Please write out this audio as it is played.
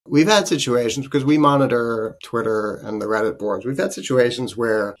We've had situations, because we monitor Twitter and the Reddit boards. We've had situations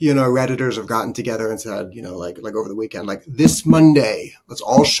where, Redditors have gotten together and said, like over the weekend, like this Monday, let's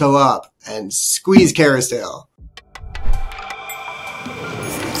all show up and squeeze Kerrisdale.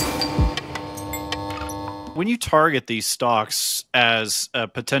 When you target these stocks as a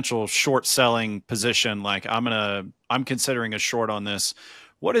potential short selling position, like I'm considering a short on this,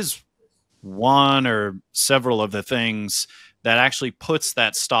 what is one or several of the things that actually puts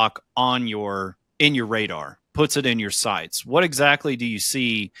that stock in your radar, puts it in your sights? What exactly do you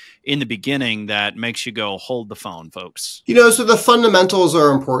see in the beginning that makes you go, hold the phone, folks? So the fundamentals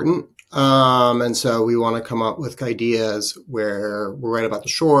are important. And so we want to come up with ideas where we're right about the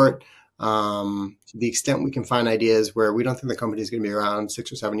short. To the extent we can find ideas where we don't think the company is going to be around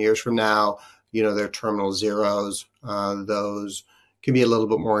 6 or 7 years from now, they're terminal zeros. Those can be a little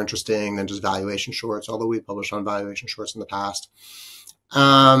bit more interesting than just valuation shorts, although we published on valuation shorts in the past.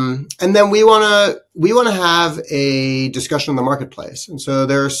 And then we want to have a discussion in the marketplace. And so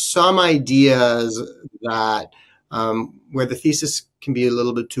there are some ideas that where the thesis can be a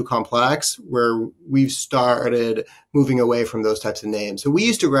little bit too complex, where we've started moving away from those types of names. So we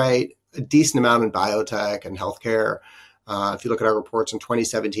used to write a decent amount in biotech and healthcare. If you look at our reports in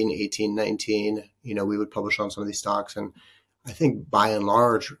 2017, 18, 19, we would publish on some of these stocks. And I think by and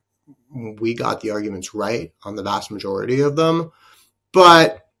large, we got the arguments right on the vast majority of them.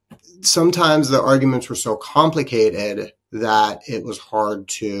 But sometimes the arguments were so complicated that it was hard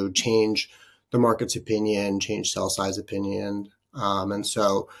to change the market's opinion, change sell size opinion. And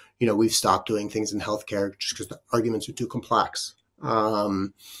so, we've stopped doing things in healthcare just because the arguments are too complex.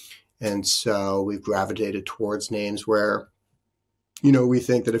 And so we've gravitated towards names where, we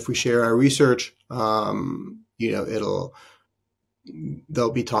think that if we share our research, there'll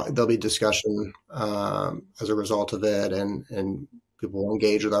be discussion as a result of it, and people will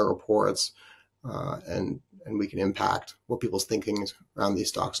engage with our reports, and we can impact what people's thinking around these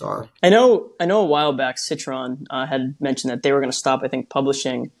stocks are. I know a while back, Citron had mentioned that they were going to stop, I think,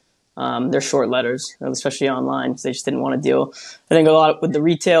 publishing their short letters, especially online, because they just didn't want to deal, I think, a lot with the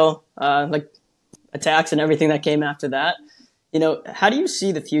retail attacks and everything that came after that. How do you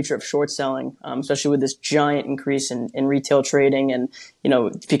see the future of short selling, especially with this giant increase in retail trading, and,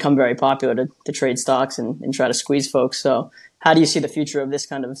 it's become very popular to trade stocks and try to squeeze folks. So how do you see the future of this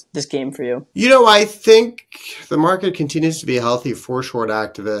game for you? I think the market continues to be healthy for short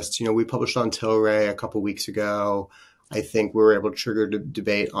activists. We published on Tilray a couple weeks ago. I think we were able to trigger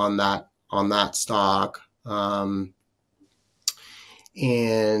debate on that stock. And,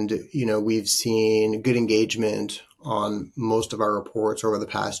 we've seen good engagement on most of our reports over the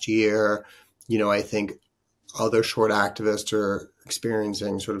past year. I think other short activists are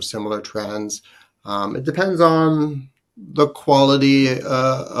experiencing sort of similar trends. It depends on the quality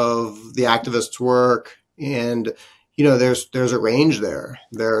of the activists' work, and there's a range there.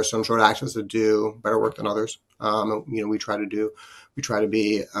 There are some short activists that do better work than others. We try to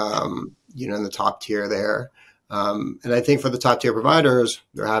be in the top tier there. And I think for the top tier providers,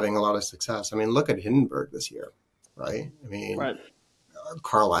 they're having a lot of success. I mean, look at Hindenburg this year, right? I mean, right.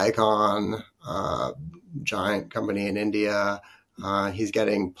 Carl Icahn, giant company in India, he's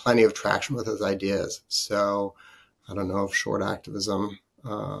getting plenty of traction with his ideas. So I don't know if short activism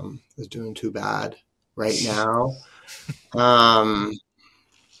is doing too bad right now.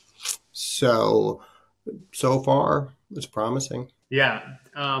 So far, it's promising. Yeah.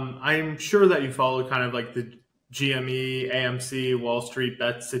 I'm sure that you follow kind of like the GME, AMC, Wall Street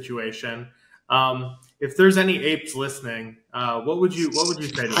Bets situation. If there's any apes listening, what would you say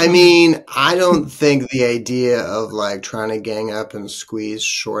to them? I mean, I don't think the idea of like trying to gang up and squeeze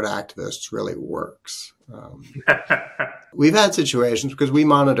short activists really works. We've had situations, because we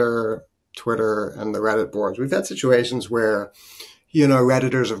monitor Twitter and the Reddit boards. We've had situations where,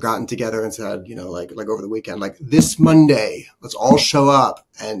 Redditors have gotten together and said, like over the weekend, like this Monday, let's all show up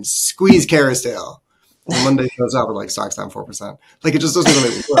and squeeze Kerrisdale. And Monday shows up and like stock's down 4%. Like it just doesn't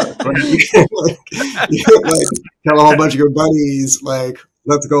really work. Like tell a whole bunch of your buddies, like,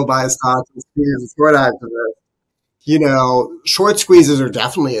 let's go buy a stock and squeeze a short activist. Short squeezes are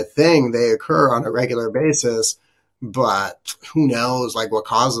definitely a thing. They occur on a regular basis, but who knows like what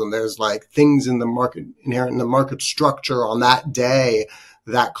causes them. There's like things in the market, inherent in the market structure on that day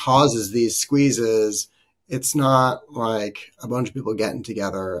that causes these squeezes. It's not like a bunch of people getting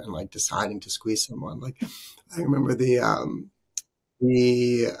together and like deciding to squeeze someone. Like I remember the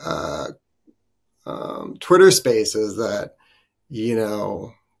Twitter spaces that,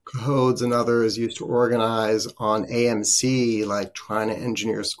 Codes and others used to organize on AMC, like trying to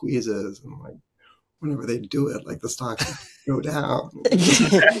engineer squeezes. And like, whenever they do it, like the stocks go down.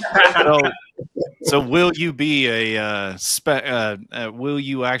 So will you be will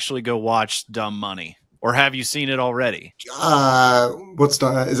you actually go watch Dumb Money, or have you seen it already? What's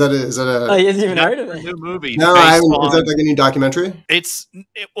done? Is that a? Oh, you haven't even heard of it? New movie? No, I haven't. Is that like a new documentary? It's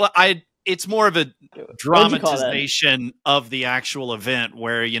more of a dramatization of the actual event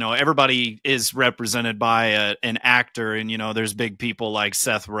where, everybody is represented by an actor, and, there's big people like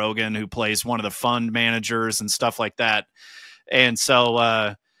Seth Rogen, who plays one of the fund managers and stuff like that. And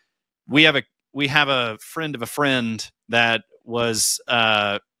so we have a friend of a friend that was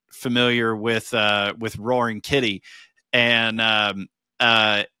familiar with Roaring Kitty, and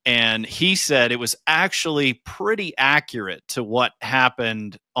he said it was actually pretty accurate to what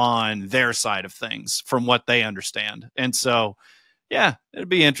happened on their side of things from what they understand. And so, yeah, it'd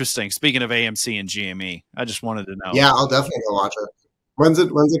be interesting. Speaking of AMC and GME, I just wanted to know. Yeah, I'll definitely go watch it. When's it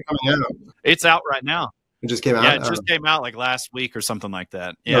coming out? It's out right now. It just came out? Yeah, it just came out like last week or something like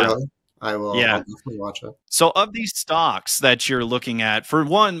that. Yeah. Oh, really? I will. Yeah. I'll definitely watch it. So of these stocks that you're looking at, for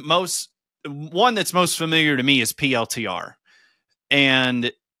one that's most familiar to me is PLTR.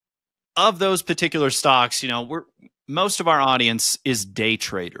 And of those particular stocks, most of our audience is day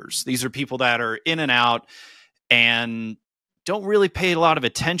traders. These are people that are in and out and don't really pay a lot of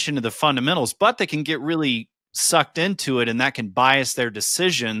attention to the fundamentals, but they can get really sucked into it, and that can bias their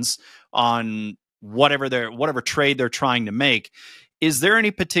decisions on whatever trade they're trying to make. Is there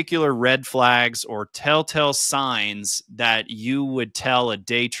any particular red flags or telltale signs that you would tell a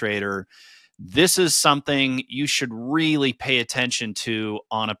day trader, this is something you should really pay attention to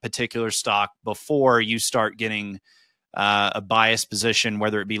on a particular stock before you start getting a biased position,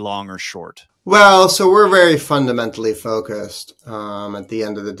 whether it be long or short? Well, so we're very fundamentally focused. At the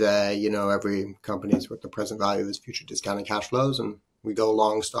end of the day, every company is what the present value of its future discounted cash flows, and we go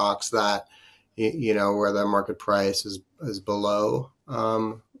long stocks that, where the market price is below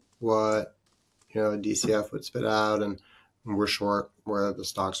what a DCF would spit out, and we're short where the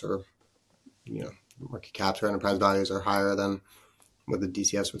stocks are, market caps or enterprise values are higher than what the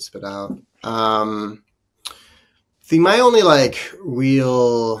DCS would spit out. My only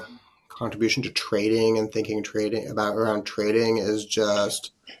real contribution to trading and thinking around trading is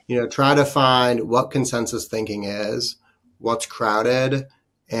just, try to find what consensus thinking is, what's crowded,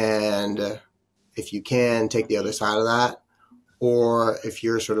 and if you can, take the other side of that. Or if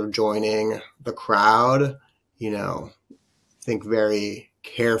you're sort of joining the crowd, think very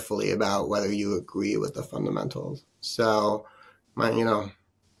carefully about whether you agree with the fundamentals. So,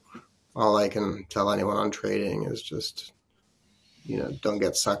 all I can tell anyone on trading is just, don't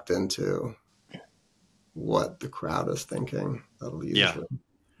get sucked into what the crowd is thinking. That'll usually. Yeah.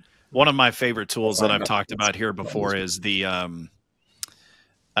 One of my favorite tools that I've talked about here before is the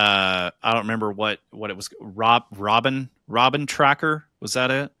I don't remember what it was. Robin Tracker, was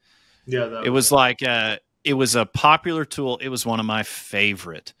that it? Yeah, it was like it was a popular tool. It was one of my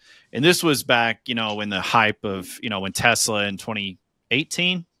favorite, and this was back in the hype of when Tesla in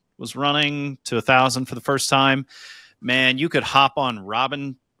 2018 was running to 1,000 for the first time. Man, you could hop on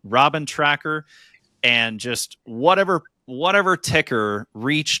Robin Tracker and just whatever ticker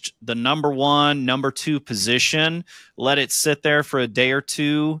reached the number 1, number 2 position, let it sit there for a day or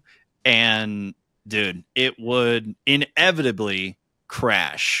two, and dude, it would inevitably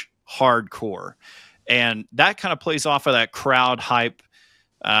crash hardcore. And that kind of plays off of that crowd hype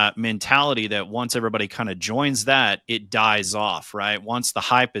mentality that once everybody kind of joins that, it dies off, right? Once the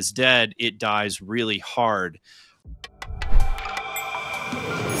hype is dead, it dies really hard.